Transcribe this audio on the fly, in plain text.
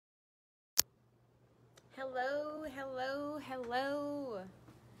Hello, hello, hello.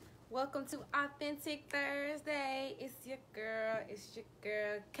 Welcome to Authentic Thursday. It's your girl,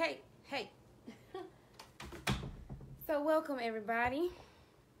 Kate. Hey. So, welcome everybody.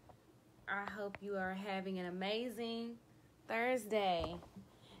 I hope you are having an amazing Thursday.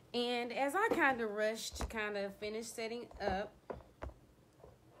 And as I kind of rush to kind of finish setting up,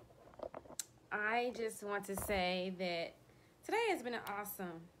 I just want to say that today has been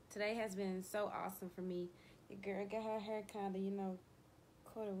awesome. Today has been so awesome for me. Your girl got her hair kind of,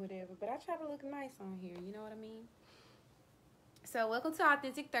 cut or whatever. But I try to look nice on here. You know what I mean? So welcome to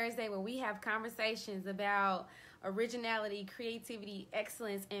Authentic Thursday, where we have conversations about originality, creativity,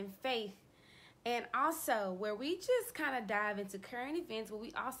 excellence, and faith. And also where we just kind of dive into current events, where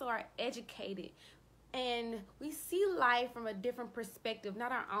we also are educated. And we see life from a different perspective,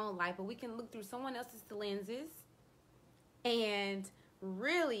 not our own life, but we can look through someone else's lenses and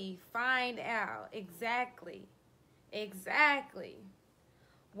really find out exactly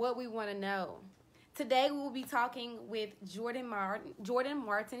what we want to know. Today we will be talking with Jourdan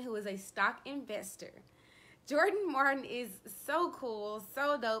Martin, who is a stock investor. Jourdan Martin is so cool,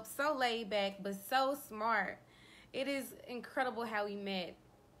 so dope, so laid back, but so smart. It is incredible how we met.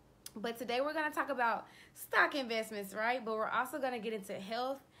 But today we're going to talk about stock investments, right? But we're also going to get into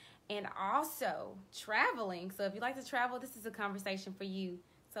health and also traveling. So if you like to travel, this is a conversation for you.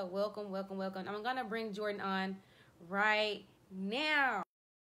 So welcome. I'm going to bring Jourdan on right now.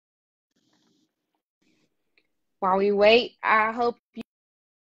 While we wait, I hope you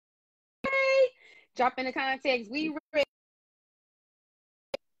drop in the context. We ready.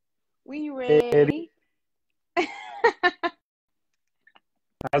 We Eddie, ready.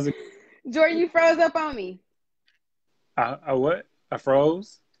 how's it? Jourdan, you froze up on me. I what? I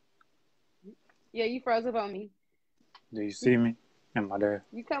froze. Yeah, you froze up on me. Do you You see me? Am I there?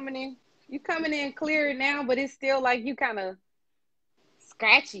 you coming in? You coming in clear now, but it's still like you kind of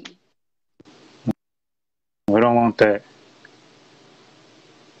scratchy. We don't want that.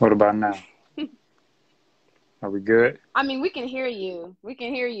 What about now? Are we good? I mean, we can hear you. We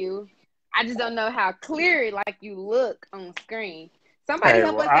can hear you. I just don't know how clear like you look on screen. Somebody Hey,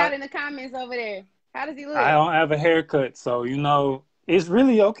 help well, us out in the comments over there. How does he I look? don't have a haircut, so it's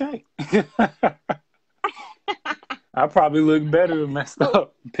really okay. I probably look better messed But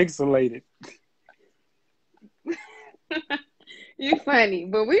up, pixelated. you funny.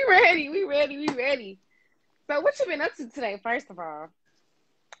 But we ready. We ready. We ready. So what you been up to today, first of all?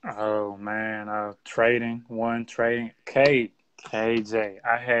 Oh man, trading. KJ,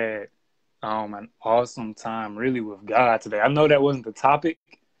 I had an awesome time really with God today. I know that wasn't the topic.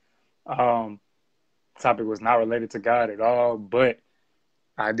 Um, Topic was not related to God at all, but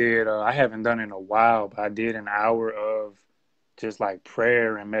I did. I haven't done it in a while, but I did an hour of just like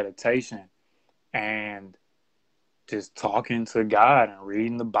prayer and meditation and just talking to God and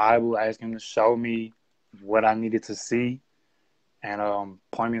reading the Bible, asking Him to show me what I needed to see and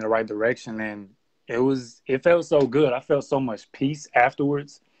point me in the right direction. And it felt so good. I felt so much peace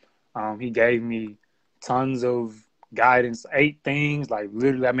afterwards. He gave me tons of guidance, 8 things. Like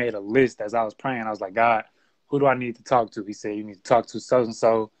literally, I made a list as I was praying. I was like, God, who do I need to talk to? He said, you need to talk to so and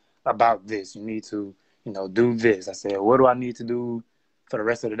so about this. You need to, do this. I said, what do I need to do for the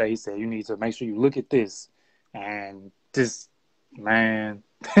rest of the day? He said, you need to make sure you look at this. And just, man,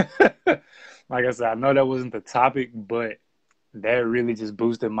 like I said, I know that wasn't the topic, but that really just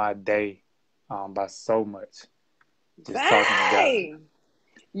boosted my day by so much. Just talking to God. Dang.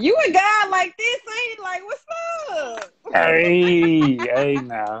 You a guy like this, ain't it? Like, what's up? Hey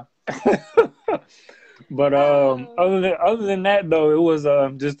now. But Oh, other than that though, it was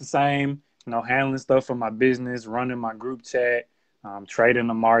just the same. Handling stuff for my business, running my group chat, trading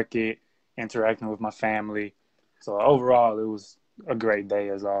the market, interacting with my family. So overall, it was a great day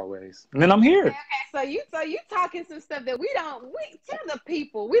as always. And then I'm okay. here. So you talking some stuff that we tell the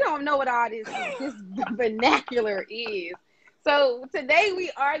people we don't know what all this vernacular is. So today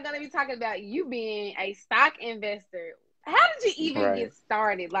we are going to be talking about you being a stock investor. How did you even Right. get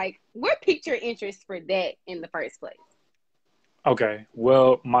started? Like, what piqued your interest for that in the first place? Okay.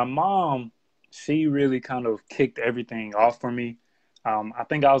 Well, my mom, she really kind of kicked everything off for me. I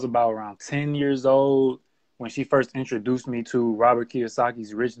think I was about around 10 years old when she first introduced me to Robert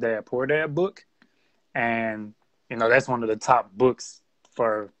Kiyosaki's Rich Dad Poor Dad book. And, that's one of the top books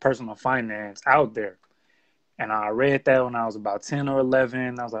for personal finance out there. And I read that when I was about 10 or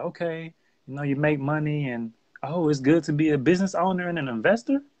 11. I was like, okay, you make money and, oh, it's good to be a business owner and an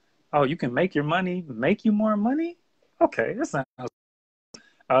investor. Oh, you can make your money, make you more money. Okay, that sounds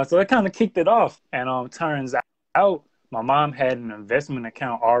so it kind of kicked it off. And turns out my mom had an investment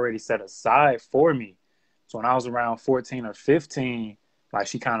account already set aside for me. So when I was around 14 or 15, like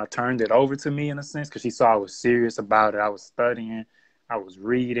she kind of turned it over to me in a sense because she saw I was serious about it. I was studying, I was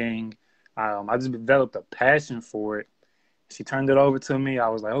reading. I just developed a passion for it. She turned it over to me. I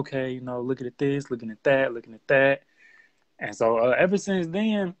was like, okay, looking at this, looking at that, looking at that. And so ever since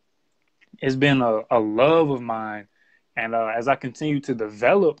then, it's been a love of mine. And as I continue to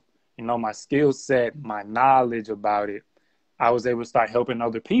develop, my skill set, my knowledge about it, I was able to start helping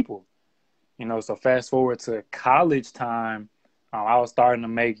other people. So fast forward to college time, I was starting to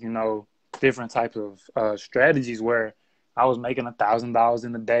make, different types of strategies where I was making $1,000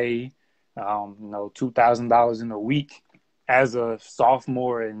 in a day, $2,000 in a week as a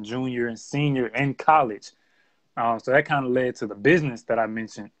sophomore and junior and senior in college. So that kind of led to the business that I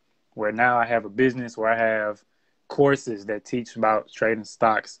mentioned, where now I have a business where I have courses that teach about trading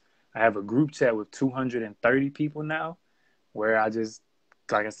stocks. I have a group chat with 230 people now, where I just,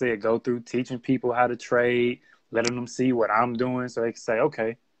 like I said, go through teaching people how to trade, letting them see what I'm doing so they can say,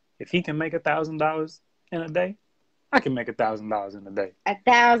 okay, if he can make $1,000 in a day, I can make $1,000 in a day.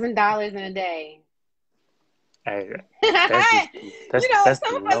 $1,000 in a day. Hey, that's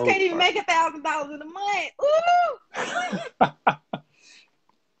some of us can't even make $1,000 in a month. Ooh!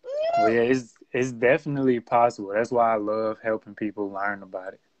 Well, yeah, it's definitely possible. That's why I love helping people learn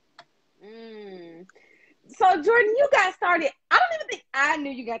about it. So Jourdan, you got started. I don't even think I knew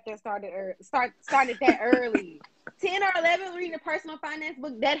you got that started that early. 10 or 11 reading a personal finance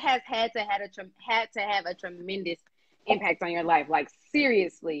book, that has had to have a tremendous impact on your life. Like,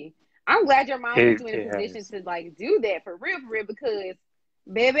 seriously. I'm glad your mom put you in a position to like do that for real, because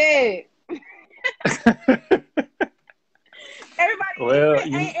baby.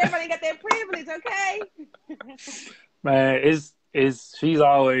 Everybody got that privilege, okay? Man, she's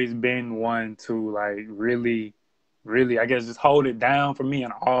always been one to like really, really, I guess, just hold it down for me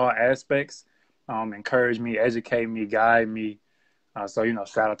in all aspects. Encourage me, educate me, guide me. So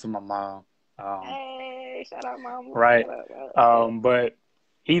shout out to my mom. Hey, shout out, mom. Right. But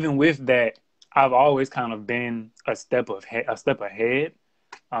even with that, I've always kind of been a step ahead.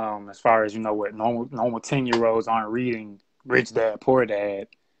 As far as what normal 10-year-olds aren't reading Rich Dad Poor Dad.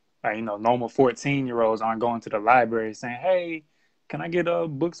 Normal 14-year-olds aren't going to the library saying, "Hey, can I get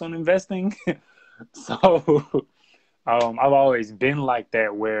books on investing?" So I've always been like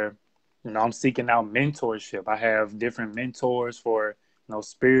that, where I'm seeking out mentorship. I have different mentors for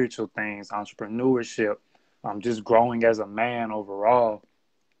spiritual things, entrepreneurship. I'm just growing as a man overall.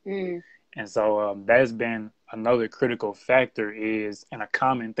 And so that's been another critical factor and a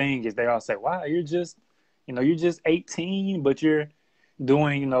common thing is they all say, wow, you're just 18, but you're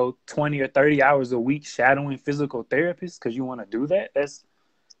doing, 20 or 30 hours a week shadowing physical therapists because you want to do that. That's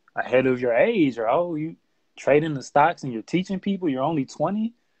ahead of your age. Or, you trade in the stocks and you're teaching people. You're only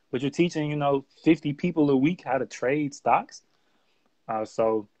 20, but you're teaching, 50 people a week how to trade stocks.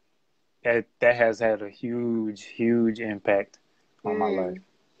 So that has had a huge, huge impact on my life.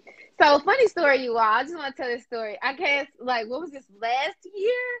 So, funny story, you all. I just want to tell this story. I guess, like, what was this, last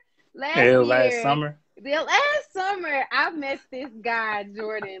year? Last summer. Last summer, I met this guy,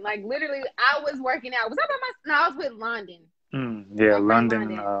 Jourdan. Like, literally, I was working out. Was I by myself? No, I was with London.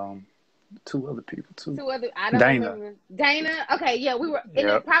 London. Two other people, too. I don't remember. Dana? Okay, yeah, we were. Yep.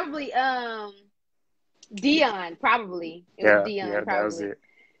 It probably, Dion, probably. It was Dion, probably. That was it.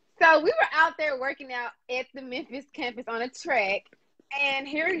 So, we were out there working out at the Memphis campus on a track. And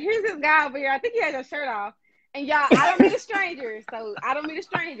here's this guy over here. I think he has a shirt off. And y'all, I don't mean a stranger. So I don't mean a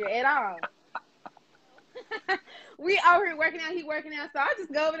stranger at all. We over here working out. He working out. So I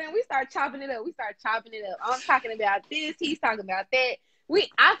just go over there and we start chopping it up. I'm talking about this. He's talking about that.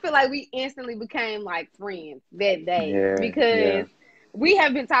 I feel like we instantly became like friends that day because we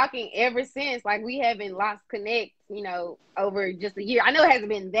have been talking ever since. Like, we haven't lost connect, over just a year. I know it hasn't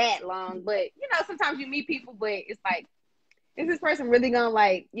been that long, but sometimes you meet people, but it's like, is this person really gonna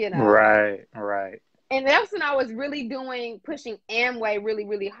Right. And that's when I was really pushing Amway really,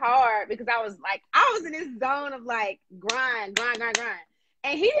 really hard because I was in this zone of like grind.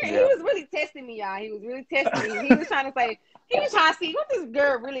 And he was really testing me, y'all. He was really testing me. He was trying to see what this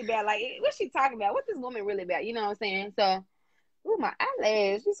girl really bad. Like, what's she talking about? What this woman really bad? You know what I'm saying? So, ooh, my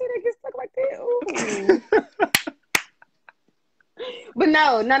eyelash. You see that get stuck like that? Ooh. But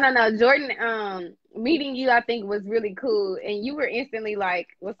no. Jourdan, meeting you, I think, was really cool. And you were instantly like,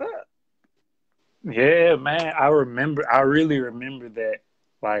 what's up? Yeah, man. I really remember that,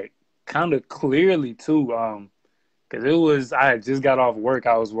 like, kind of clearly, too. Because I had just got off work.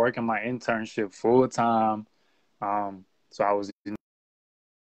 I was working my internship full time. So I was eat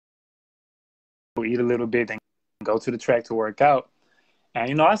a little bit, then go to the track to work out. And,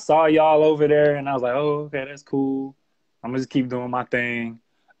 you know, I saw y'all over there and I was like, oh, okay, that's cool. I'm going to just keep doing my thing.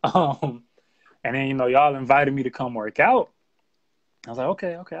 Um, and then, you know, y'all invited me to come work out. I was like,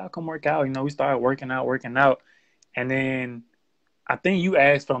 okay, I'll come work out. You know, we started working out. And then I think you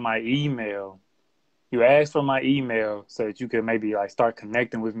asked for my email. You asked for my email so that you could maybe like start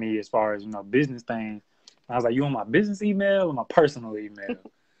connecting with me as far as, you know, business things. And I was like, you want my business email or my personal email?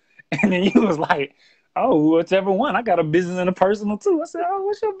 And then you was like, oh, whichever one. I got a business and a personal too. I said, oh,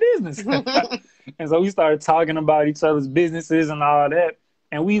 what's your business? And so we started talking about each other's businesses and all that.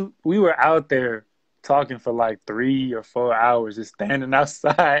 And we were out there talking for like 3 or 4 hours, just standing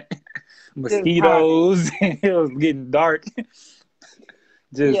outside, Just talking. mosquitoes, and it was getting dark.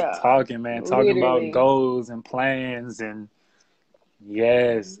 Just Yeah, talking, man, talking about literally. goals and plans and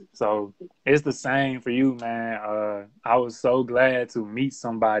yes. So it's the same for you, man. I was so glad to meet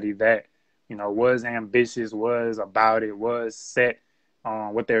somebody that, you know, was ambitious, was about it, was set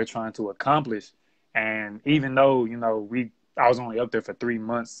on what they were trying to accomplish. And even though, you know, I was only up there for 3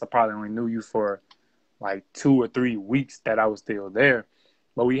 months, I probably only knew you for like 2 or 3 weeks that I was still there.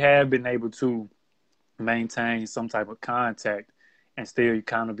 But we have been able to maintain some type of contact and still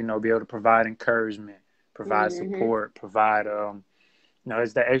kind of, you know, be able to provide encouragement, provide Hmm. support, provide you know,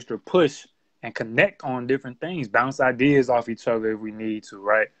 it's the extra push and connect on different things, bounce ideas off each other if we need to,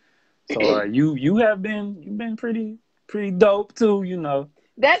 right? So you've been pretty dope too, you know.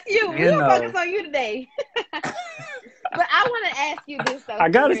 That's you. We're You gonna focus know, on you today. But I want to ask you this though, I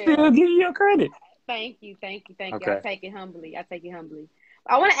for gotta still real. give you your credit. Thank you, thank you, thank you. I Okay, take it humbly. I take it humbly.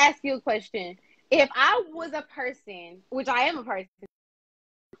 I want to ask you a question. If I was a person, which I am a person,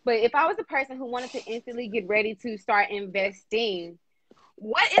 but if I was a person who wanted to instantly get ready to start investing,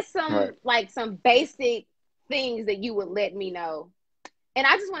 what is right. some basic things that you would let me know? And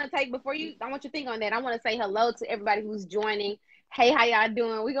I just want to take before you. I want you to think on that. I want to say hello to everybody who's joining. Hey, how y'all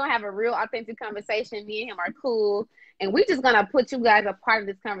doing? We're gonna have a real authentic conversation. Me and him are cool, and we're just gonna put you guys a part of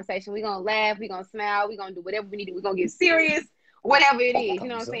this conversation. We're gonna laugh. We're gonna smile. We're gonna do whatever we need to. We're gonna get serious, whatever it is. You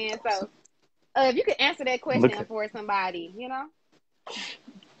know what I'm Thumbs up. saying? So, if you could answer that Look question at for somebody, you know.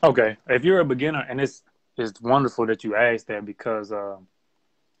 okay. If you're a beginner, and it's wonderful that you asked that because I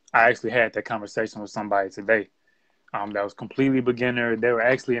actually had that conversation with somebody today. That was completely beginner. They were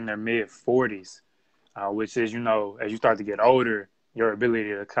actually in their mid 40s, which is, you know, as you start to get older, your ability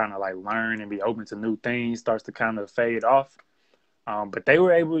to kind of like learn and be open to new things starts to kind of fade off. But they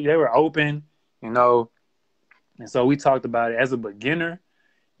were open, you know, and so we talked about it as a beginner.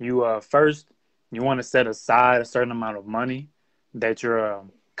 You first, you want to set aside a certain amount of money that you're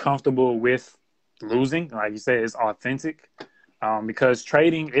comfortable with losing. Like you said, it's authentic, because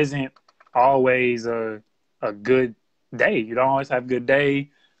trading isn't always a good day. You don't always have a good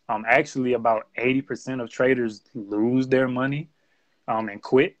day. Actually, about 80% of traders lose their money and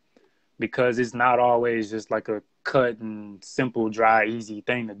quit because it's not always just like a cut and simple, dry, easy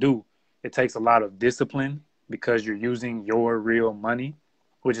thing to do. It takes a lot of discipline because you're using your real money,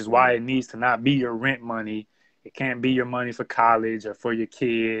 which is why it needs to not be your rent money. It can't be your money for college or for your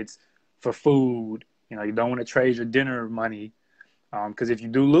kids, for food. You know, you don't want to trade your dinner money because if you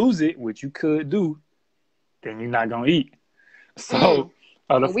do lose it, which you could do, then you're not gonna eat. Mm. So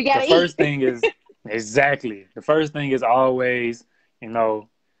And we the gotta eat. first thing is exactly the first thing is always, you know,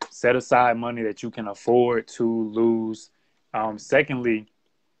 set aside money that you can afford to lose. Secondly,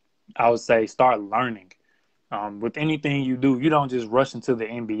 I would say start learning. With anything you do, you don't just rush into the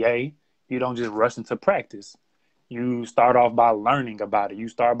NBA. You don't just rush into practice. You start off by learning about it. You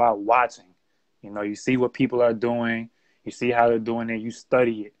start by watching. You know, you see what people are doing. You see how they're doing it. You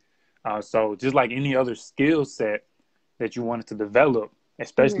study it. So just like any other skill set that you wanted to develop,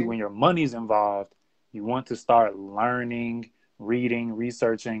 especially Hmm. when your money's involved, you want to start learning, reading,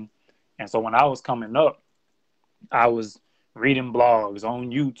 researching. And so when I was coming up, I was reading blogs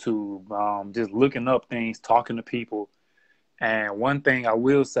on YouTube, just looking up things, talking to people. And one thing I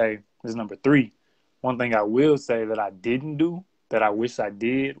will say is number three. One thing I will say that I didn't do that I wish I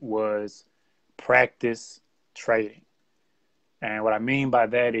did was practice trading. And what I mean by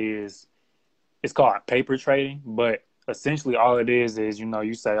that is it's called paper trading, but essentially all it is, you know,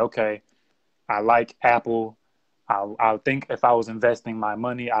 you say, okay, I like Apple. I think if I was investing my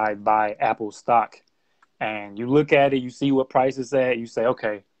money, I'd buy Apple stock. And you look at it, you see what price is at, you say,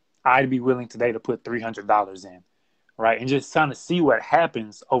 okay, I'd be willing today to put $300 in, right? And just trying to see what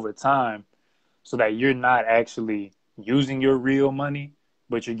happens over time so that you're not actually using your real money,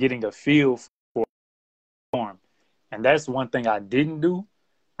 but you're getting a feel for it. And that's one thing I didn't do.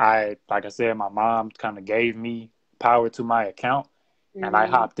 Like I said, my mom kind of gave me power to my account and I Hmm.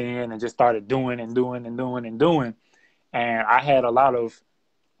 hopped in and just started doing and doing and doing and doing. and I had a lot of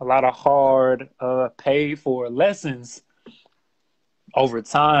hard paid for lessons over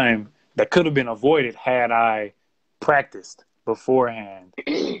time that could have been avoided had I practiced beforehand.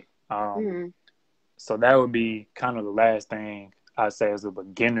 Um, Mm-hmm. so that would be kind of the last thing I say as a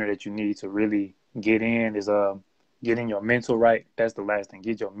beginner that you need to really get in is getting your mental right. That's the last thing.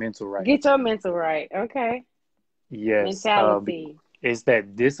 Get your mental right. Get your mental right. Okay. Yes, Mentality. it's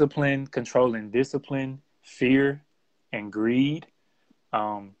that discipline, controlling discipline, fear, and greed.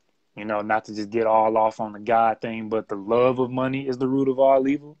 Um, not to just get all off on the God thing, but the love of money is the root of all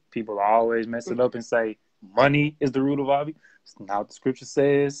evil. People always mess it up and say money is the root of all evil. It's not what the scripture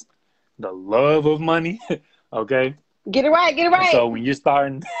says. The love of money, okay? Get it right. Get it And so right. when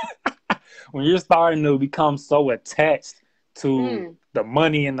you're starting to become so attached to Mm. the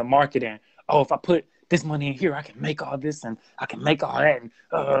money in the market and oh, if I put this money in here, I can make all this and I can make all that. And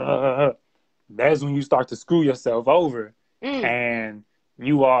that's when you start to screw yourself over Mm. and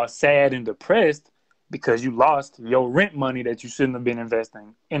you are sad and depressed because you lost your rent money that you shouldn't have been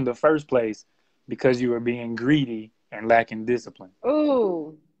investing in the first place because you were being greedy and lacking discipline.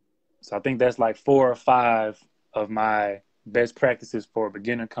 Ooh. So I think that's like 4 or 5 of my best practices for a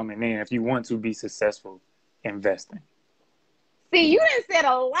beginner coming in if you want to be successful investing. See, you done said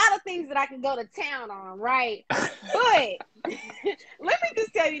a lot of things that I can go to town on, right? But let me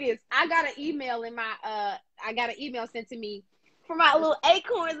just tell you this. I got an email sent to me from my little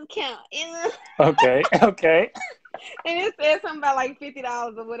Acorns account. And Okay, okay. it said something about like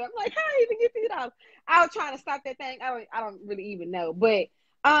 $50 or whatever. I'm like, how do you even get $50? I was trying to stop that thing. I don't really even know. But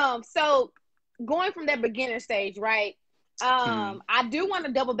so going from that beginner stage, right? Mm. I do want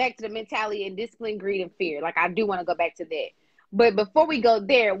to double back to the mentality and discipline, greed, and fear. Like I do want to go back to that. But before we go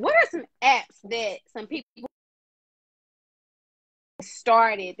there, what are some apps that some people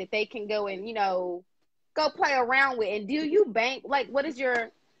started that they can go and, go play around with? And do you bank? Like, what is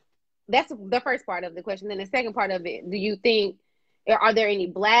your, that's the first part of the question. Then the second part of it, do you think, are there any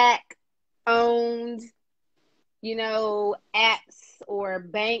black owned, apps or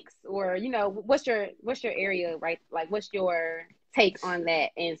banks or, what's your area, right? Like, what's your take on that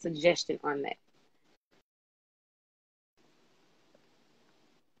and suggestion on that?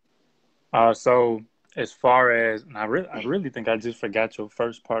 So as far as, and I really think I just forgot your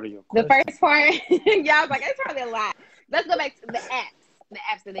first part of your The question. first part, yeah, I was like, it's probably a lot. Let's go back to the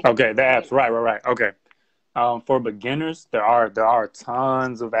apps that they can Okay, use the for apps, beginners. right. Okay. For beginners, there are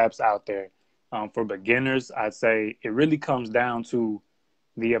tons of apps out there. For beginners, I'd say it really comes down to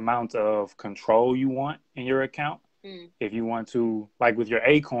the amount of control you want in your account. Mm. If you want to, like with your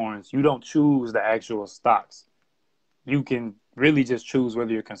Acorns, you don't choose the actual stocks. You can really just choose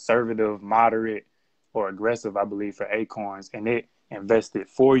whether you're conservative, moderate, or aggressive, I believe, for Acorns, and it invests it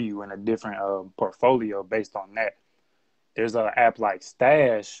for you in a different portfolio based on that. There's an app like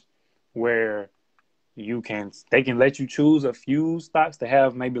Stash where they can let you choose a few stocks to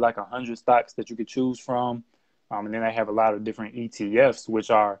have maybe like 100 stocks that you could choose from, and then they have a lot of different ETFs, which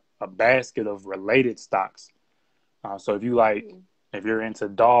are a basket of related stocks. So Mm. if you're into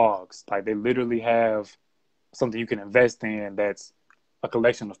dogs, like they literally have something you can invest in that's a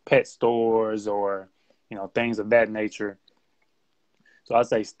collection of pet stores or things of that nature. So I'd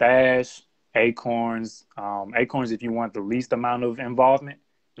say Stash, Acorns. Acorns if you want the least amount of involvement,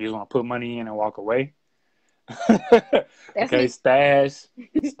 you just want to put money in and walk away. That's Okay, me.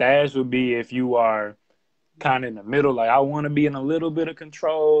 Stash would be if you are kind of in the middle, like I want to be in a little bit of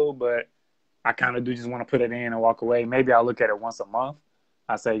control, but I kind of do just want to put it in and walk away. Maybe I'll look at it once a month.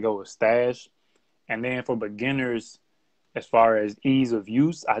 I say go with Stash. And then for beginners, as far as ease of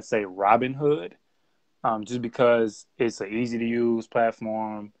use, I'd say Robinhood, just because it's an easy to use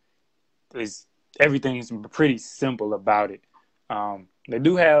platform. It's everything's pretty simple about it. They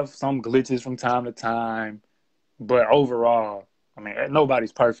do have some glitches from time to time, but overall, I mean,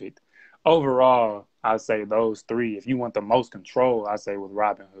 nobody's perfect. Overall, I'd say those three. If you want the most control, I'd say with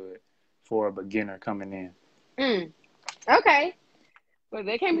Robinhood for a beginner coming in. Mm. Okay. But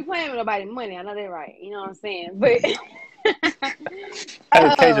they can't be playing with nobody's money. I know they're right. You know what I'm saying? But Hey,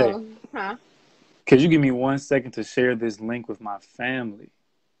 KJ, oh, huh? could you give me 1 second to share this link with my family?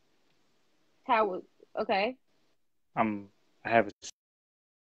 How was okay? I have a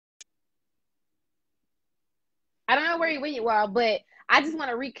I don't know where you are, but I just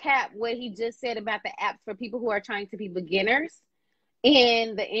want to recap what he just said about the apps for people who are trying to be beginners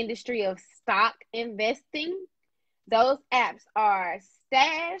in the industry of stock investing. Those apps are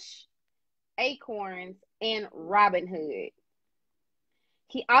Stash, Acorns, and Robinhood.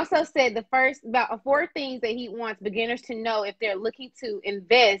 He also said the first about 4 things that he wants beginners to know if they're looking to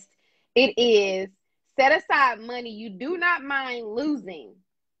invest. It is Set aside money you do not mind losing,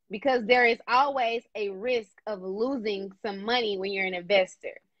 because there is always a risk of losing some money when you're an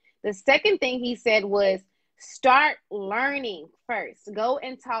investor. The second thing he said was start learning first. Go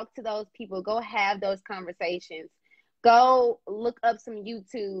and talk to those people. Go have those conversations. Go look up some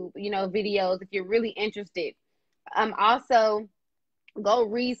YouTube, videos if you're really interested. Also, go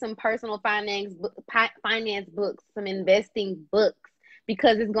read some personal finance books, some investing books,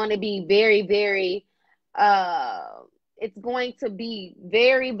 because it's going to be very, very it's going to be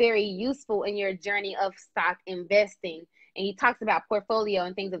very, very useful in your journey of stock investing. And he talks about portfolio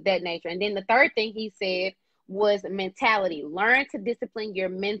and things of that nature. And then the third thing he said was mentality. Learn to discipline your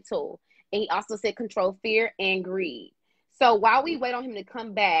mental. And he also said control fear and greed. So while we wait on him to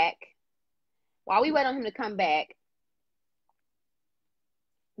come back,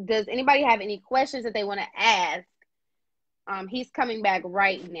 does anybody have any questions that they want to ask? He's coming back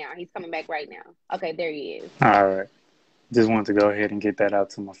right now. Okay, there he is. All right. Just wanted to go ahead and get that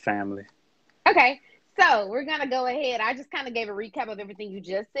out to my family. Okay, so we're going to go ahead. I just kind of gave a recap of everything you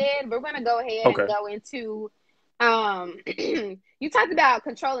just said. We're going to go ahead and go into, you talked about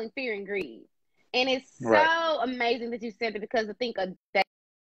controlling fear and greed. And it's so amazing that you said that, because I think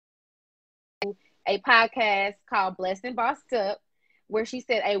a podcast called Blessed and Bossed Up, where she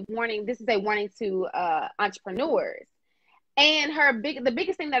said this is a warning to entrepreneurs. And the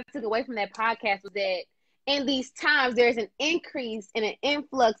biggest thing that I took away from that podcast was that in these times, there's an increase and an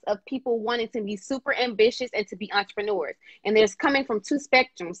influx of people wanting to be super ambitious and to be entrepreneurs. And there's coming from two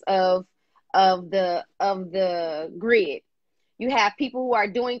spectrums of the grid. You have people who are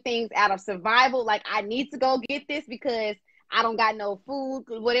doing things out of survival, like I need to go get this because I don't got no food,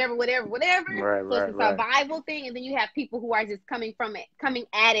 whatever. Right, so it's a survival thing. And then you have people who are just coming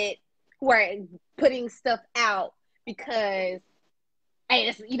at it, who are putting stuff out because, hey,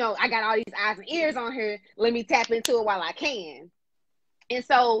 I got all these eyes and ears on her. Let me tap into it while I can. And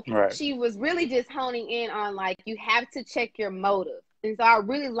so she was really just honing in on, like, you have to check your motive. And so I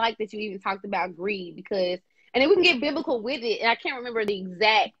really like that you even talked about greed, because, and then we can get biblical with it. And I can't remember the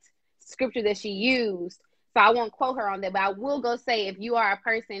exact scripture that she used, so I won't quote her on that. But I will go say, if you are a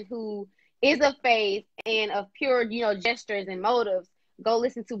person who is of faith and of pure, gestures and motives, go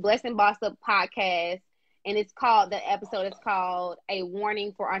listen to Blessed and Bossed Up podcast. And the episode is called A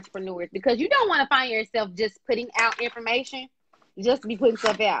Warning for Entrepreneurs, because you don't want to find yourself just putting out information just to be putting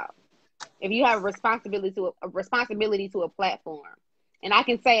stuff out. If you have a responsibility to a platform. And I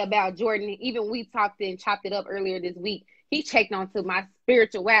can say about Jourdan, even we talked and chopped it up earlier this week, he checked onto my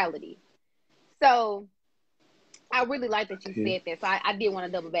spirituality. So I really like that you said that. So I did want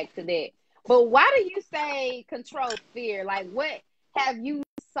to double back to that. But why do you say control fear? Like, what have you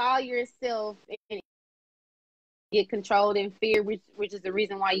saw yourself in get controlled in fear, which is the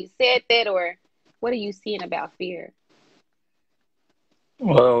reason why you said that, or what are you seeing about fear?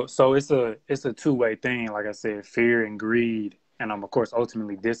 Well, so it's a two-way thing, like I said, fear and greed, and of course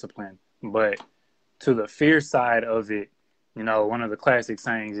ultimately discipline. But to the fear side of it, one of the classic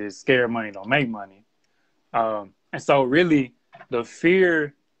sayings is "scared money don't make money," and so really the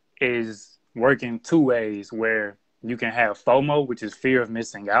fear is working two ways, where you can have FOMO, which is fear of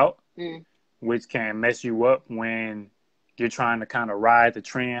missing out. Which can mess you up when you're trying to kind of ride the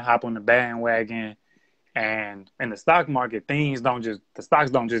trend, hop on the bandwagon. And in the stock market, the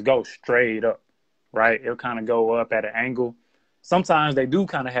stocks don't just go straight up, right? It'll kind of go up at an angle. Sometimes they do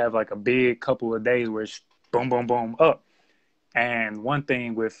kind of have like a big couple of days where it's boom, boom, boom up. And one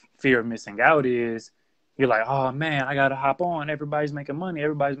thing with fear of missing out is you're like, oh man, I got to hop on. Everybody's making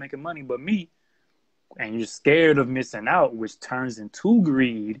money but me. And you're scared of missing out, which turns into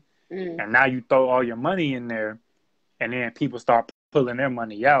greed. And now you throw all your money in there, and then people start pulling their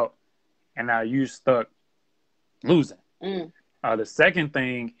money out, and now you're stuck losing. The second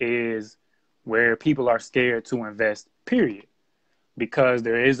thing is where people are scared to invest, period, because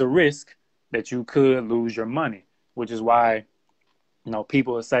there is a risk that you could lose your money, which is why,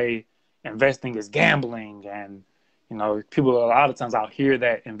 people will say investing is gambling. And, people a lot of times I'll hear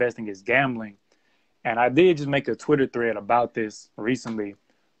that investing is gambling. And I did just make a Twitter thread about this recently.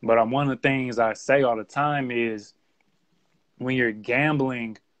 But one of the things I say all the time is when you're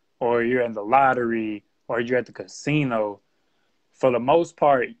gambling or you're in the lottery or you're at the casino, for the most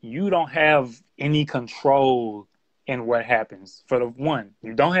part, you don't have any control in what happens. For the one,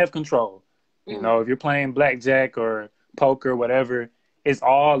 you don't have control. If you're playing blackjack or poker, whatever, it's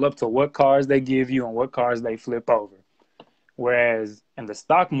all up to what cards they give you and what cards they flip over. Whereas in the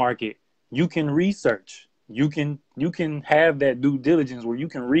stock market, you can research. You can have that due diligence where you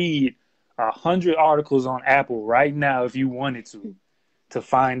can read 100 articles on Apple right now if you wanted to to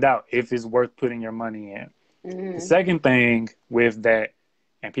find out if it's worth putting your money in. Mm-hmm. The second thing with that,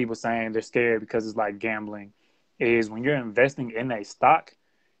 and people saying they're scared because it's like gambling, is when you're investing in a stock,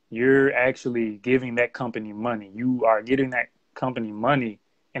 you're actually giving that company money. You are getting that company money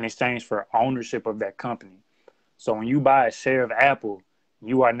in exchange for ownership of that company. So when you buy a share of Apple,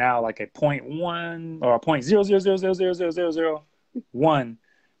 you are now like a 0.1 or a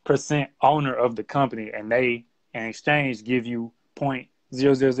 0.0000001% owner of the company, and they in exchange give you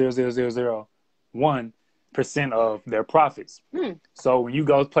 0.0000001% of their profits. Hmm. So when you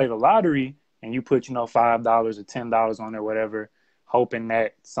go play the lottery and you put, $5 or $10 on there, whatever, hoping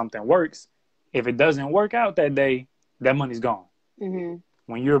that something works, if it doesn't work out that day, that money's gone. Mm-hmm.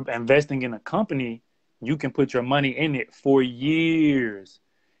 When you're investing in a company, you can put your money in it for years.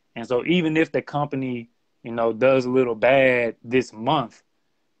 And so even if the company, does a little bad this month,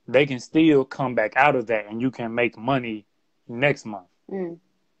 they can still come back out of that and you can make money next month. Mm.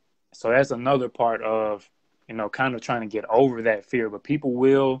 So that's another part of, kind of trying to get over that fear. But people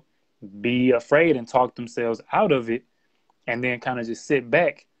will be afraid and talk themselves out of it and then kind of just sit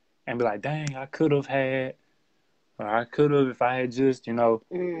back and be like, dang, I could have had, or I could have if I had just,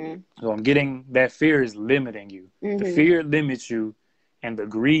 Mm-hmm. So I'm getting that fear is limiting you. Mm-hmm. The fear limits you, and the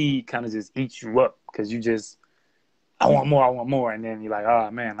greed kind of just eats you up because you just, I want more, and then you're like, oh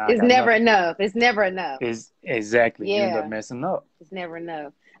man, I It's got never nothing. enough. It's never enough. It's exactly you end up Yeah. messing up. It's never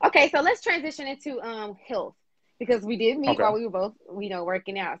enough. Okay, so let's transition into health, because we did meet Okay. while we were both,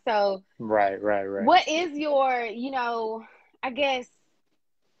 working out. So Right. what is your, I guess,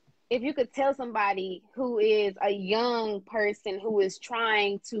 if you could tell somebody who is a young person who is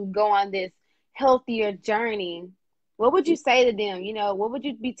trying to go on this healthier journey, what would you say to them? What would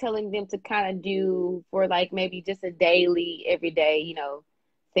you be telling them to kind of do for like maybe just a daily, everyday,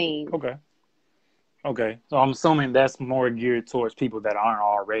 thing? Okay. So I'm assuming that's more geared towards people that aren't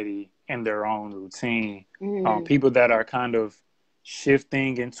already in their own routine. Mm-hmm. People that are kind of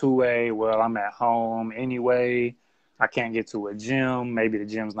shifting into I'm at home anyway. I can't get to a gym. Maybe the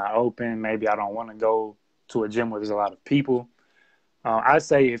gym's not open. Maybe I don't want to go to a gym where there's a lot of people. I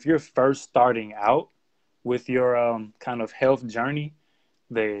say if you're first starting out with your kind of health journey,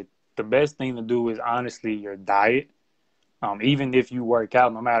 the best thing to do is honestly your diet. Even if you work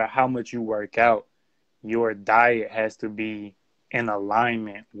out, no matter how much you work out, your diet has to be in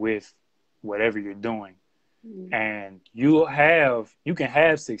alignment with whatever you're doing. Mm-hmm. And you can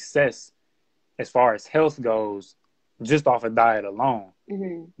have success as far as health goes just off of diet alone.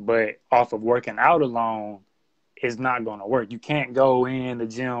 Mm-hmm. But off of working out alone is not going to work. You can't go in the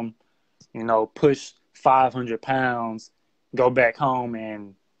gym, push 500 pounds, go back home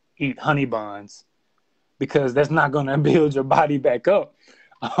and eat honey buns because that's not going to build your body back up.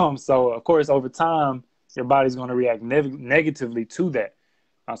 So, of course, over time, your body's going to react negatively to that.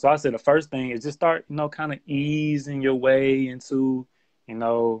 So I said the first thing is just start, kind of easing your way into, and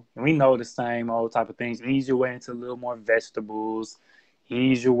we know the same old type of things. Ease your way into a little more vegetables.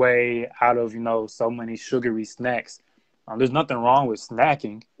 Ease your way out of, so many sugary snacks. There's nothing wrong with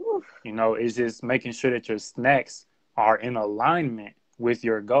snacking. Oof. It's just making sure that your snacks are in alignment with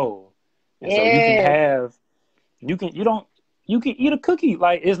your goal. And so you can Yes. have, you can eat a cookie.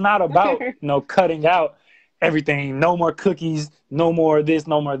 Like it's not about, cutting out everything. No more cookies, no more this,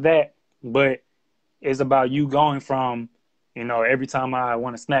 no more that. But it's about you going from, every time I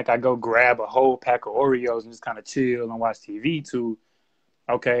want a snack, I go grab a whole pack of Oreos and just kind of chill and watch TV to,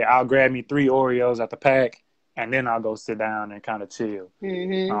 okay, I'll grab me 3 Oreos at the pack and then I'll go sit down and kind of chill.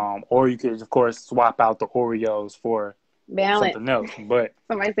 Mm-hmm. Or you could, of course, swap out the Oreos for Balance. something else. But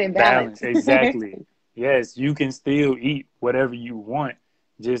Somebody say balance. exactly. Yes, you can still eat whatever you want.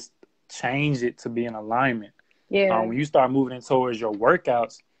 Just change it to be in alignment. Yeah. When you start moving in towards your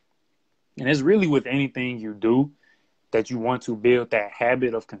workouts, and it's really with anything you do that you want to build that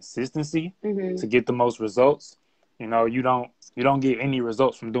habit of consistency Mm-hmm. to get the most results. You don't get any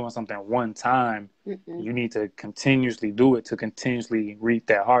results from doing something one time. Mm-mm. You need to continuously do it to continuously reap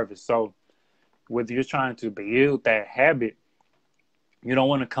that harvest. So whether you're trying to build that habit, you don't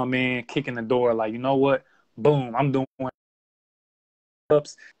want to come in kicking the door like, you know what, boom, I'm doing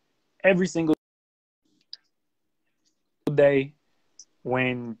ups every single day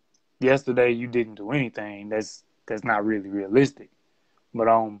when yesterday you didn't do anything. That's not really realistic. But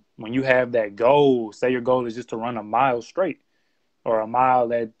when you have that goal, say your goal is just to run a mile straight or a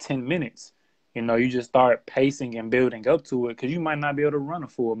mile at 10 minutes, you just start pacing and building up to it because you might not be able to run a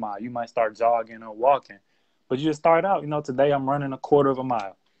full mile. You might start jogging or walking. But you just start out, today I'm running a quarter of a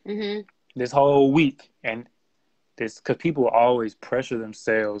mile Mm-hmm. this whole week. And this, because people always pressure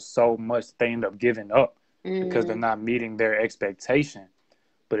themselves so much they end up giving up because they're not meeting their expectation.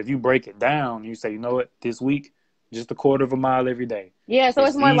 But if you break it down, you say, you know what, this week, just a quarter of a mile every day. Yeah, so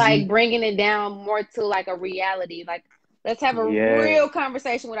it's It's more like easy. bringing it down more to like a reality. Like, let's have a Yeah. real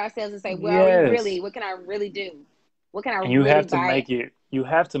conversation with ourselves and say, well, are we Yes. really, what can I really do? What can I And you really have to buy?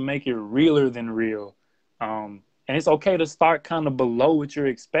 make it realer than real. And it's okay to start kind of below what you're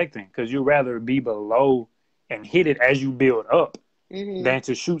expecting, because you'd rather be below and hit it as you build up Mm-hmm. than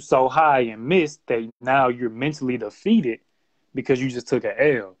to shoot so high and miss that now you're mentally defeated because you just took an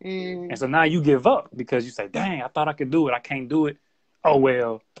L. And Mm. so now you give up because you say, dang, I thought I could do it. I can't do it. Oh,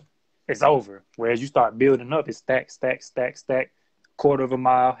 well, it's over. Whereas you start building up, it's stack, stack, stack, stack. Quarter of a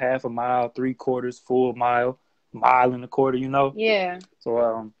mile, half a mile, 3/4, full mile, mile and a quarter, you know? Yeah.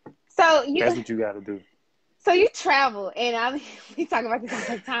 So So that's you what you got to do. so you travel, and we talk about this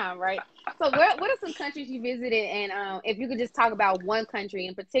all the time, right? So what are some countries you visited, and if you could just talk about one country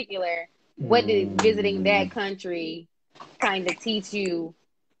in particular, what did visiting Mm, that country kind of teach you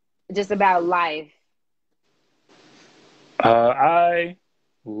just about life? I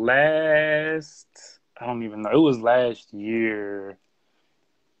I don't even know. It was last year.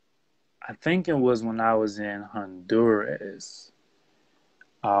 I think it was when I was in Honduras.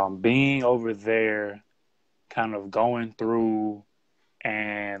 Being over there, kind of going through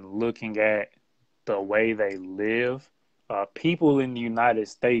and looking at the way they live. People in the United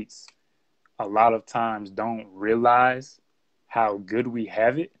States a lot of times don't realize how good we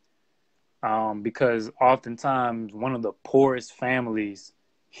have it, because oftentimes one of the poorest families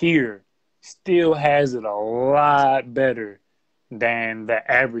here still has it a lot better than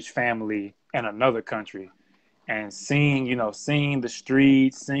the average family in another country. And seeing the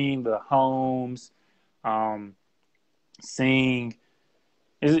streets, seeing the homes, um, seeing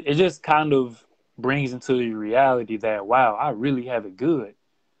it just kind of brings into the reality that, wow, I really have it good.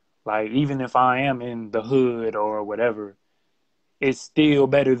 Like, even if I am in the hood or whatever, it's still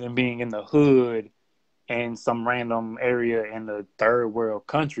better than being in the hood in some random area in the third world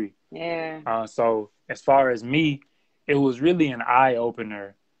country. Yeah. So as far as me, it was really an eye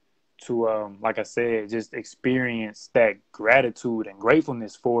opener to, like I said, just experience that gratitude and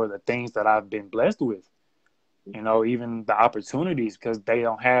gratefulness for the things that I've been blessed with. Even the opportunities, because they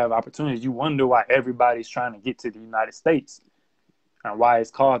don't have opportunities. You wonder why everybody's trying to get to the United States and why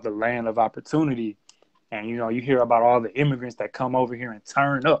it's called the land of opportunity. And, you hear about all the immigrants that come over here and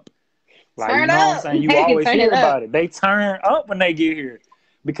turn up. Like, you Turn know what I'm up. saying? You Hey, always turn it hear up. about it. They turn up when they get here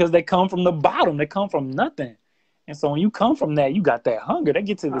because they come from the bottom. They come from nothing. And so when you come from that, you got that hunger. They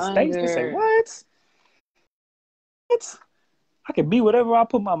get to the States, they say, Hunger. what? What? I can be whatever I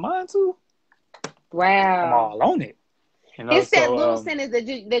put my mind to. I'm Wow. all on it. It's that So little sentence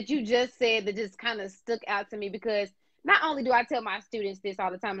that you just said that just kind of stuck out to me, because not only do I tell my students this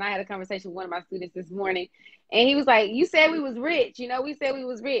all the time, and I had a conversation with one of my students this morning, and he was like, "You said we was rich, we said we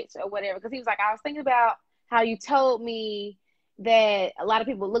was rich or whatever." Because he was like, "I was thinking about how you told me that a lot of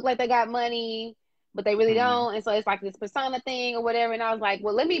people look like they got money, but they really mm-hmm. don't, and so it's like this persona thing or whatever." And I was like,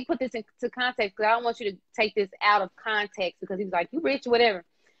 "Well, let me put this into context, because I don't want you to take this out of context." Because he was like, "You rich, whatever."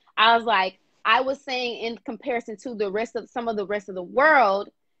 I was like, I was saying in comparison to some of the rest of the world,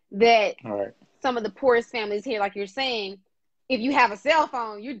 that All right. some of the poorest families here, like you're saying, if you have a cell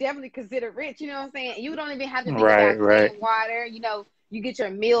phone, you're definitely considered rich. You know what I'm saying? You don't even have to think Right, about clean right, water. You get your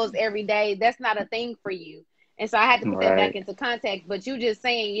meals every day. That's not a thing for you. And so I had to put that back right, into context. But you just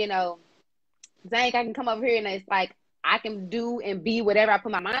saying, Zank, I can come over here and it's like I can do and be whatever I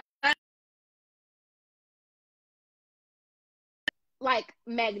put my mind, like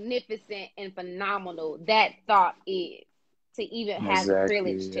magnificent and phenomenal that thought is, to even have the exactly.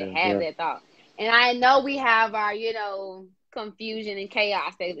 privilege to Yeah, have yeah. that thought. And I know we have our, confusion and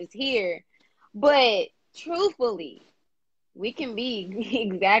chaos that is here, but truthfully, we can be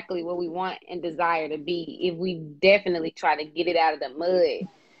exactly what we want and desire to be if we definitely try to get it out of the mud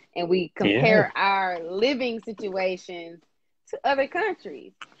and we Yeah. compare our living situations to other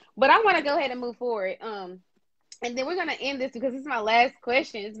countries. But I want to go ahead and move forward. And then we're going to end this because this is my last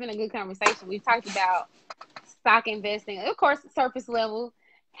question. It's been a good conversation. We've talked about stock investing, of course, surface level,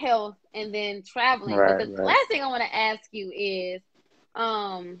 health, and then traveling. But Right, the right. last thing I want to ask you is,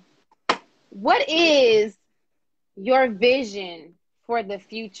 what is your vision for the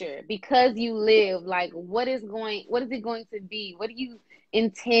future? Because you live, like, what is it going to be? What do you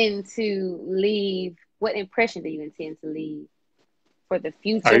intend to leave? What impression do you intend to leave for the Are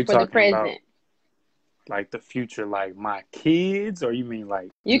future, you for the talking present? about like the future, like my kids, or you mean like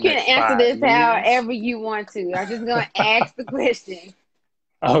the You can next answer five this years? however you want to. I'm just going to ask the question.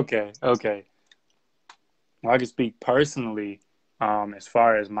 Okay, okay. Well, I can speak personally. As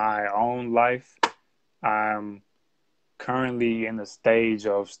far as my own life, I'm currently in the stage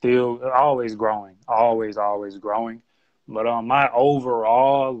of still always growing, always growing. But my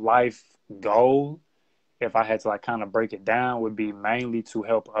overall life goal, if I had to like kind of break it down, would be mainly to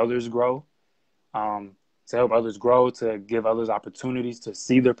help others grow. Um, to help others grow, to give others opportunities to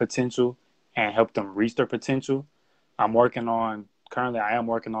see their potential and help them reach their potential. I am working on a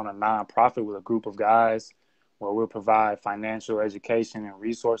nonprofit with a group of guys where we'll provide financial education and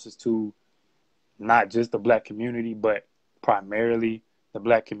resources to not just the Black community, but primarily the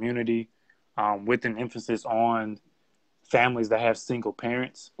Black community, with an emphasis on families that have single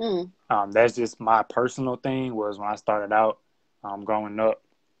parents. That's just my personal thing. Was when I started out growing up,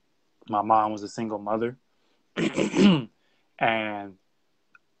 my mom was a single mother, and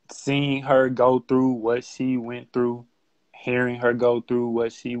seeing her go through what she went through, hearing her go through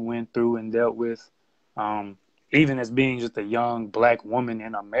what she went through and dealt with, um, even as being just a young Black woman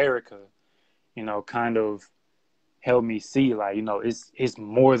in America, kind of helped me see, like, it's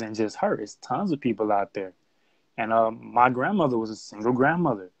more than just her. It's tons of people out there. And my grandmother was a single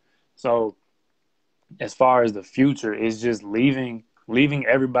grandmother. So as far as the future, it's just leaving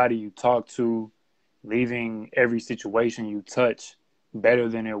everybody you talk to, leaving every situation you touch better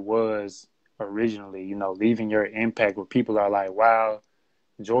than it was originally, leaving your impact where people are like, wow,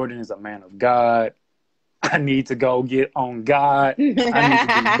 Jourdan is a man of God. I need to go get on God. I need to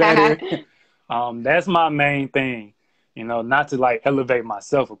do better. That's my main thing, not to like elevate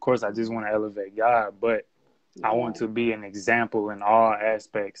myself. Of course, I just want to elevate God, but I want to be an example in all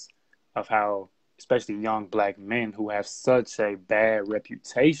aspects of how, especially young Black men who have such a bad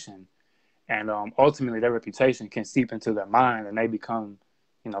reputation, and ultimately their reputation can seep into their mind, and they become,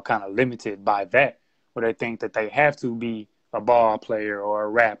 kind of limited by that, where they think that they have to be a ball player or a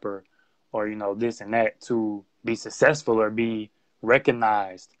rapper or, this and that to be successful or be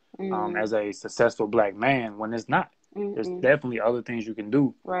recognized as a successful Black man, when it's not. There's definitely other things you can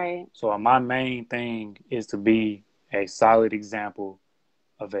do. Right. So my main thing is to be a solid example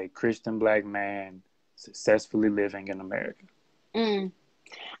of a Christian Black man successfully living in America.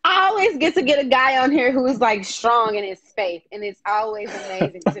 I always get to get a guy on here who is like strong in his faith, and it's always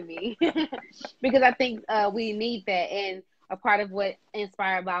amazing to me because I think we need that, and a part of what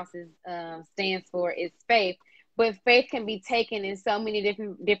Inspired Bosses stands for is faith. But faith can be taken in so many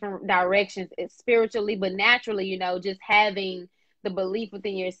different directions. It's spiritually, but naturally, just having the belief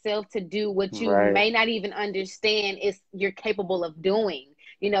within yourself to do what you may not even understand is you're capable of doing.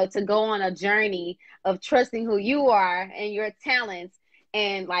 To go on a journey of trusting who you are and your talents,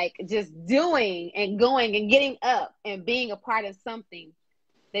 and like just doing and going and getting up and being a part of something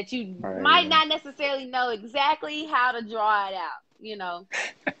that you might not necessarily know exactly how to draw it out,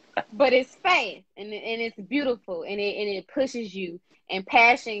 but it's faith, and it's beautiful, and it pushes you, and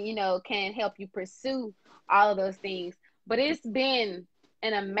passion, can help you pursue all of those things. But it's been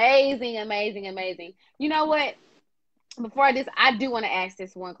an amazing. You know what? Before I do want to ask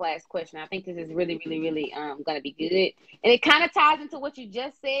this one last question. I think this is really going to be good. And it kind of ties into what you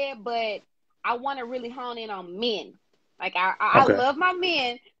just said, but I want to really hone in on men. Like, I love my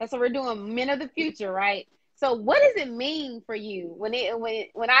men. That's what we're doing, men of the future, right? So what does it mean for you when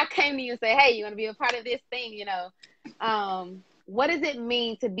I came to you and say, hey, you want to be a part of this thing, what does it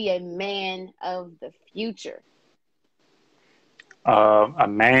mean to be a man of the future? A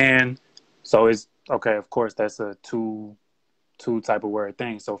man, so it's okay, of course, that's a two type of word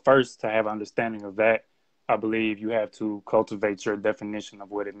thing. So first, to have understanding of that, I believe you have to cultivate your definition of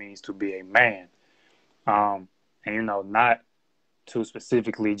what it means to be a man. And not to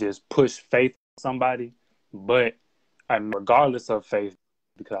specifically just push faith on somebody, but regardless of faith,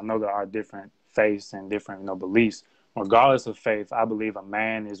 because I know there are different faiths and different beliefs. Regardless of faith, I believe a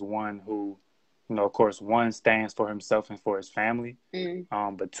man is one who, of course, one stands for himself and for his family,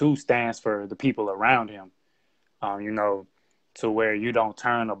 but two stands for the people around him. To where you don't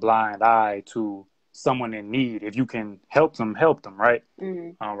turn a blind eye to someone in need. If you can help them, right?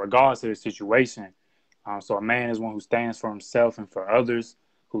 Regardless of the situation. So a man is one who stands for himself and for others,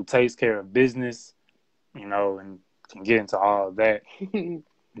 who takes care of business, and can get into all of that.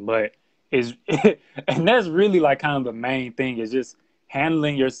 But and that's really like kind of the main thing, is just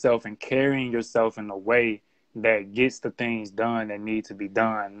handling yourself and carrying yourself in a way that gets the things done that need to be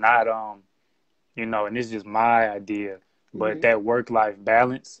done. Not, and this is just my idea, but that work-life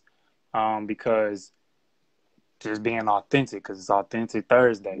balance, because just being authentic, because it's Authentic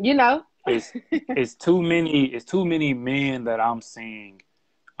Thursday. It's too many men that I'm seeing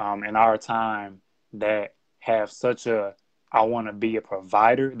in our time that have such a, I want to be a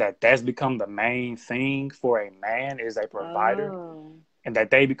provider, that's become the main thing for a man, is a provider. And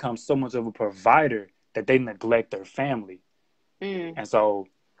that they become so much of a provider that they neglect their family. Mm. And so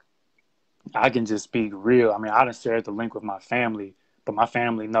I can just speak real. I mean, I done shared the link with my family, but my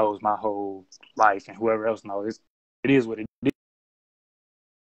family knows my whole life, and whoever else knows, it is what it is.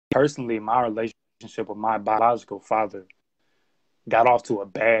 Personally, my relationship with my biological father got off to a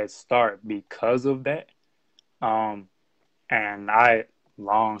bad start because of that. Um, and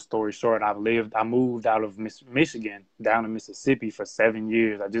long story short, I moved out of Michigan down to Mississippi for 7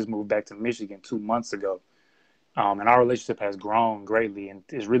 years. I just moved back to Michigan 2 months ago. And our relationship has grown greatly, and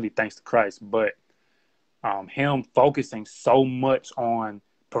it's really thanks to Christ. But him focusing so much on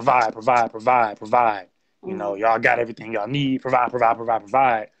provide, provide, provide, provide. You know, y'all got everything y'all need, provide, provide, provide,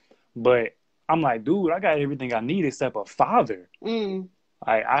 provide. But I'm like, dude, I got everything I need except a father.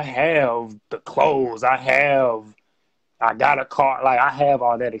 Like, I have the clothes, I got a car, like I have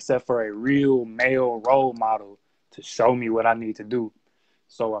all that except for a real male role model to show me what I need to do.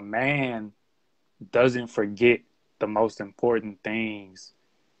 So a man doesn't forget the most important things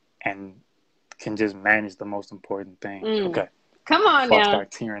and can just manage the most important things. Okay. Come on Before now. I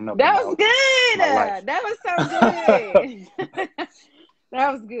start tearing up. That was good. That was so good.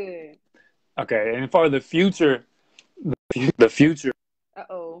 That was good. Okay, and for the future, the future.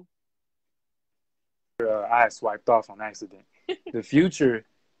 Uh-oh. I swiped off on accident. The future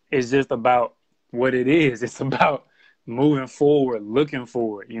is just about what it is. It's about moving forward, looking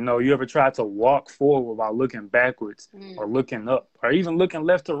forward. You know, you ever try to walk forward while looking backwards or looking up or even looking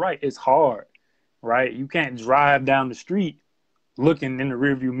left to right? It's hard, right? You can't drive down the street looking in the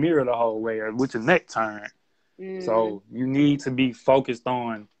rearview mirror the whole way or with your neck turned. So you need to be focused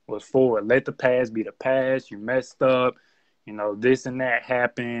on what's forward. Let the past be the past. You messed up, you know, this and that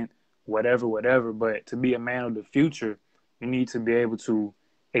happened, whatever. But to be a man of the future, you need to be able to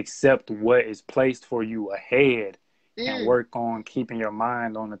accept what is placed for you ahead and work on keeping your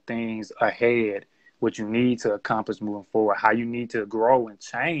mind on the things ahead, what you need to accomplish moving forward, how you need to grow and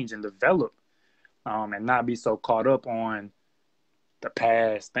change and develop, and not be so caught up on the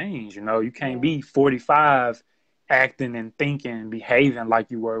past things. You know, you can't be 45 acting and thinking and behaving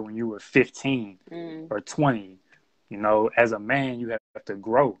like you were when you were 15 or 20. You know, as a man, you have to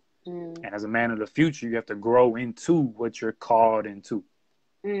grow. And as a man of the future, you have to grow into what you're called into.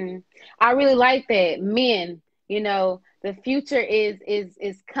 I really like that. Men, you know, the future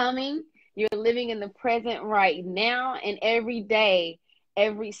is coming. You're living in the present right now, and every day,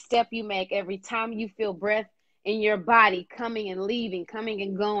 every step you make, every time you feel breath in your body coming and leaving, coming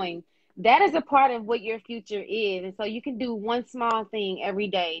and going, that is a part of what your future is. And so you can do one small thing every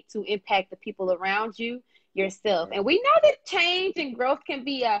day to impact the people around you, yourself. And we know that change and growth can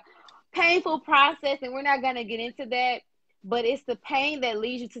be a painful process, and we're not going to get into that. But it's the pain that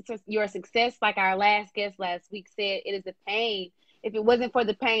leads you to your success. Like our last guest last week said, it is the pain. If it wasn't for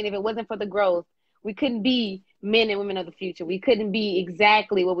the pain, if it wasn't for the growth, we couldn't be men and women of the future. We couldn't be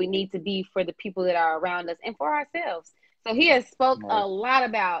exactly what we need to be for the people that are around us and for ourselves. So he has spoke a lot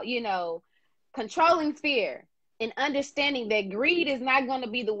about, you know, controlling fear and understanding that greed is not going to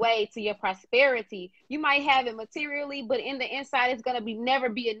be the way to your prosperity. You might have it materially, but in the inside, it's going to be never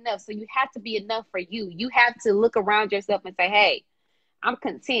be enough. So you have to be enough for you. You have to look around yourself and say, hey, I'm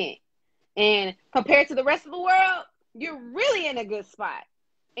content. And compared to the rest of the world, you're really in a good spot.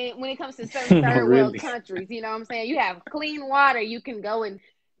 And when it comes to certain third world countries, you know what I'm saying? You have clean water. You can go and,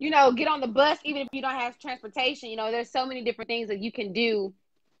 you know, get on the bus, even if you don't have transportation. You know, there's so many different things that you can do,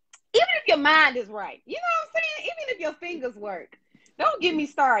 even if your mind is right. You know what I'm saying? Even if your fingers work. Don't get me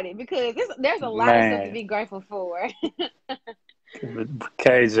started, because there's a lot of stuff to be grateful for.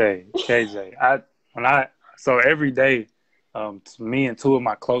 KJ, so every day, me and two of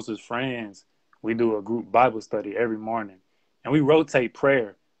my closest friends, we do a group Bible study every morning, and we rotate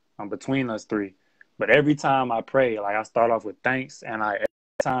prayer between us three. But every time I pray, like I start off with thanks, and every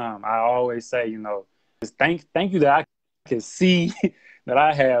time I always say, you know, just thank you that I can see, that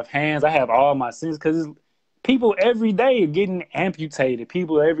I have hands, I have all my senses, because people every day are getting amputated.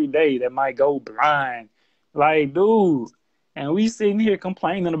 People every day that might go blind, like, dude. And we sitting here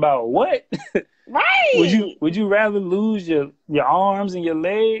complaining about what? Right. Would you rather lose your arms and your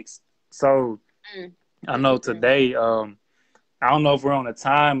legs? So I know today, I don't know if we're on a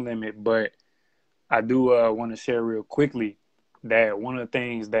time limit, but I do want to share real quickly that one of the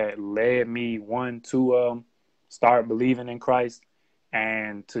things that led me, to start believing in Christ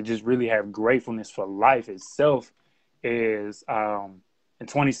and to just really have gratefulness for life itself is in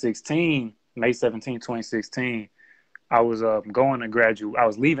 2016, May 17, 2016, I was I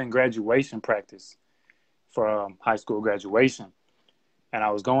was leaving graduation practice for high school graduation, and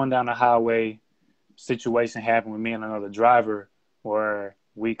I was going down the highway. Situation happened with me and another driver where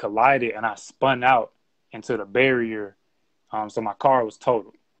we collided, and I spun out into the barrier. So my car was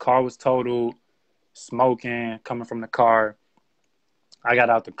totaled. Car was totaled, smoking, coming from the car. I got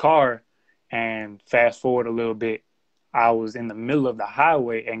out the car, and fast forward a little bit, I was in the middle of the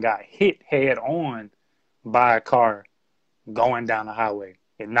highway and got hit head on by a car going down the highway.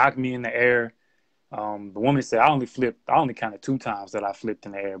 It knocked me in the air. The woman said I only counted 2 times that I flipped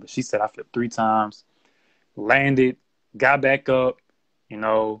in the air, but she said I flipped 3 times, landed, got back up, you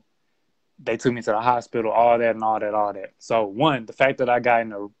know, they took me to the hospital, all that. So one, the fact that I got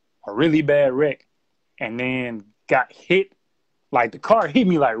in a really bad wreck and then got hit, like the car hit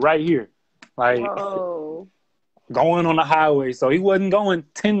me like right here, like Whoa. going on the highway. So he wasn't going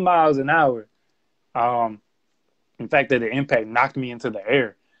 10 miles an hour. In fact, that the impact knocked me into the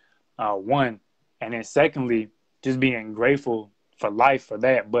air, one. And then secondly, just being grateful for life for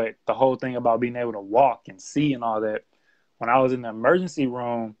that. But the whole thing about being able to walk and see and all that, when I was in the emergency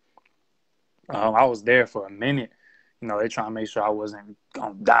room, I was there for a minute. You know, they trying to make sure I wasn't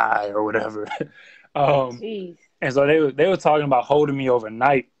going to die or whatever. Jeez. And so they were talking about holding me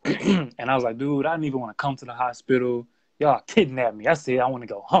overnight. And I was like, dude, I didn't even want to come to the hospital. Y'all kidnapped me. I said, I want to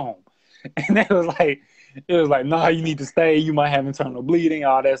go home. And it was like, nah, you need to stay. You might have internal bleeding,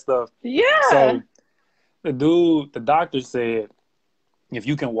 all that stuff. Yeah. So the doctor said, if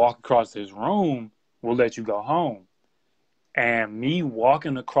you can walk across this room, we'll let you go home. And me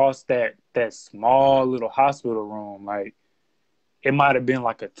walking across that small little hospital room, like, it might have been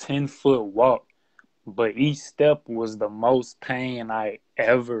like a 10-foot walk, but each step was the most pain I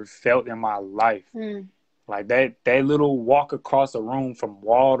ever felt in my life. Like that little walk across a room from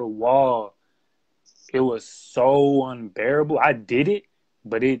wall to wall, it was so unbearable. I did it,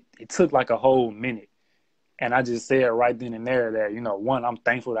 but it took like a whole minute. And I just said right then and there that, you know, one, I'm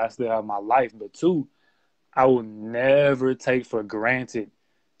thankful that I still have my life, but two, I will never take for granted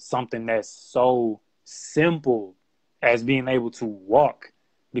something that's so simple as being able to walk,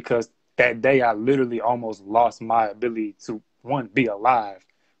 because that day I literally almost lost my ability to, one, be alive,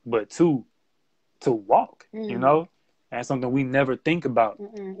 but two, to walk, you know? And that's something we never think about.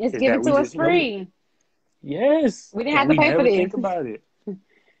 It's given to us free. Yes. We didn't have to pay for never this. think about it.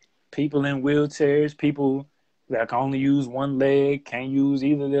 People in wheelchairs, people that can only use one leg, can't use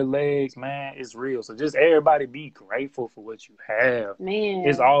either of their legs, man, it's real. So just everybody be grateful for what you have. Man.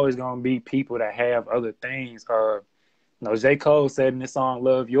 It's always going to be people that have other things. You know, J. Cole said in this song,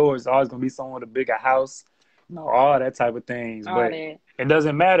 Love Yours, it's always going to be someone with a bigger house, you know, all that type of things. But it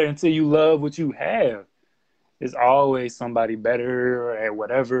doesn't matter until you love what you have. There's always somebody better at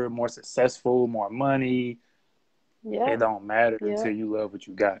whatever, more successful, more money. Yeah. It don't matter until you love what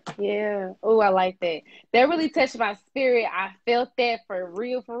you got. Yeah. Oh, I like that. That really touched my spirit. I felt that for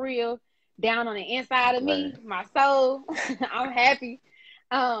real, down on the inside of me, my soul. I'm happy.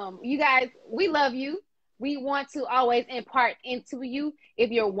 You guys, we love you. We want to always impart into you.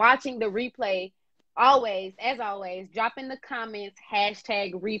 If you're watching the replay, as always, drop in the comments,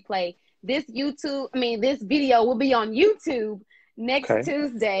 #replay. This video will be on YouTube next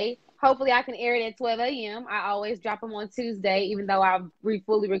Tuesday. Hopefully I can air it at 12 a.m. I always drop them on Tuesday, even though I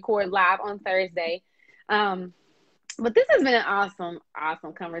fully record live on Thursday. But this has been an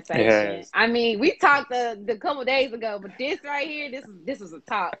awesome conversation. Yes. I mean, we talked the couple days ago, but this right here, this was a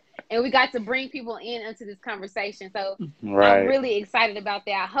talk. And we got to bring people in into this conversation. So I'm really excited about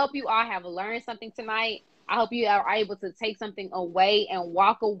that. I hope you all have learned something tonight. I hope you are able to take something away and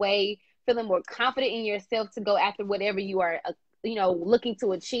walk away feeling more confident in yourself to go after whatever you are looking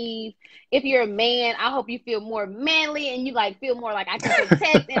to achieve. If you're a man, I hope you feel more manly and you feel more like I can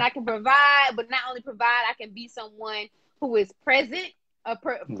protect and I can provide, but not only provide, I can be someone who is present,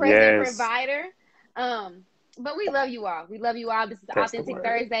 provider. But we love you all. We love you all. This is Authentic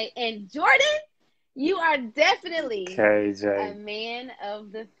Thursday. And Jourdan, you are definitely a man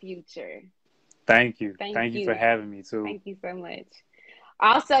of the future. Thank you. Thank you for having me too. Thank you so much.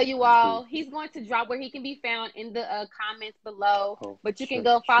 Also, you all, he's going to drop where he can be found in the comments below. But you can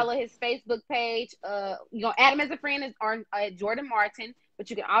go follow his Facebook page. Add him as a friend at Jourdan Martin. But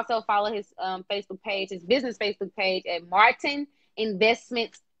you can also follow his Facebook page, his business Facebook page at Martin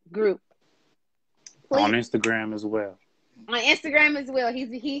Investments Group. Please. On Instagram as well. On Instagram as well.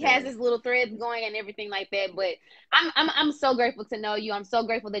 He has his little threads going and everything like that. But I'm so grateful to know you. I'm so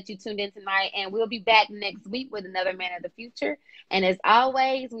grateful that you tuned in tonight. And we'll be back next week with another Man of the Future. And as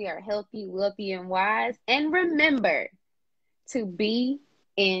always, we are healthy, wealthy, and wise. And remember to be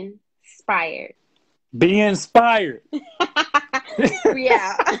inspired. Be inspired. We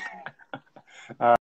out.